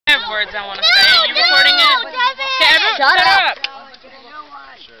these words I want to say. Are you recording it? Okay, everyone, shut up.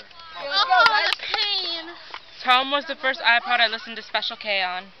 Sure. Oh, the pain. Tom was the first iPod I listened to Special K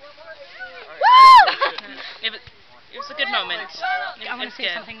on. Woo! It was a good moment. I want to say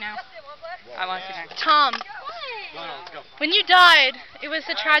something now. I want to say something. Tom, when you died, it was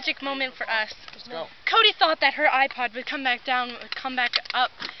a tragic moment for us. Cody thought that her iPod would come back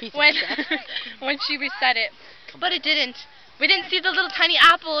up when when she reset it, but it didn't. We didn't see the little tiny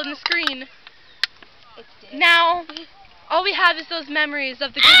apple in the screen. Now, all we have is those memories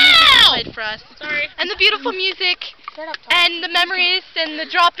of the good music you played for us. Sorry. And the beautiful music, and the memories, and the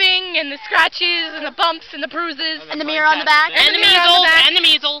dropping, and the scratches, and the bumps, and the bruises. And the mirror on the back. And the measles. And the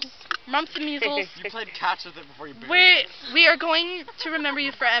measles. Mumps and measles. You played catch with it before you buried it. We are going to remember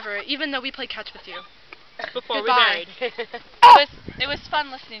you forever, even though we played catch with you. Before Goodbye. we buried. It was fun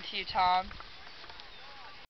listening to you, Tom.